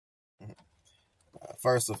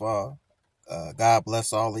First of all, God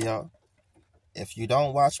bless all of y'all. If you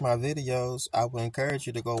don't watch my videos, I would encourage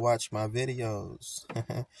you to go watch my videos.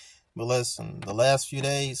 But listen, the last few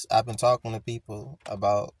days, I've been talking to people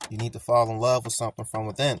about you need to fall in love with something from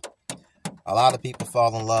within. A lot of people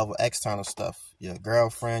fall in love with external stuff. Your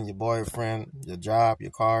girlfriend, your boyfriend, your job,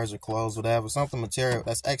 your cars, your clothes, whatever. Something material,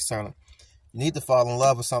 that's external. You need to fall in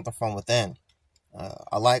love with something from within.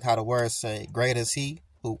 I like how the words say, greater is he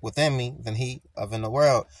who within me than he of in the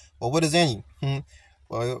world. Well, what is in you?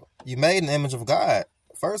 Well, you made in the image of God.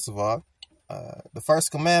 First of all, the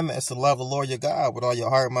first commandment is to love the Lord your God with all your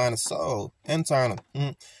heart, mind, and soul. Internal.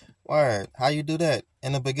 Word. How you do that?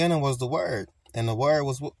 In the beginning was the Word, and the Word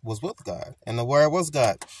was with God, and the Word was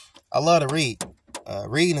God. I love to read.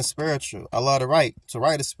 Reading is spiritual. I love to write. To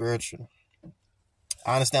write is spiritual.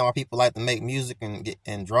 I understand why people like to make music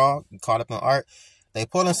and draw, get caught up in art. They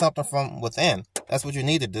pulling something from within. That's what you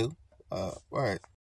need to do. Word.